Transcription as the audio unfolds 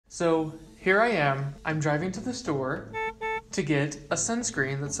So here I am, I'm driving to the store to get a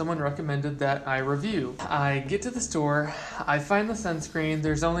sunscreen that someone recommended that I review. I get to the store, I find the sunscreen,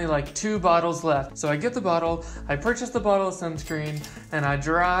 there's only like 2 bottles left. So I get the bottle, I purchase the bottle of sunscreen, and I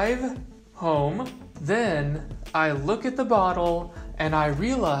drive home. Then I look at the bottle and I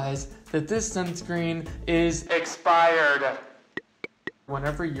realize that this sunscreen is expired.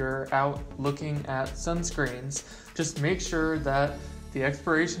 Whenever you're out looking at sunscreens, just make sure that the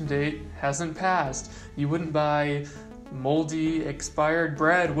expiration date hasn't passed. You wouldn't buy moldy, expired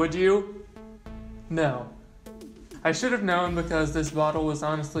bread, would you? No. I should have known because this bottle was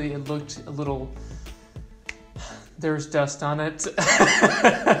honestly, it looked a little... There's dust on it.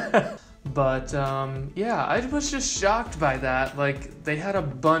 But yeah, I was just shocked by that. Like, they had a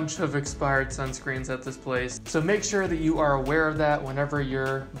bunch of expired sunscreens at this place. So make sure that you are aware of that whenever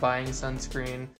you're buying sunscreen.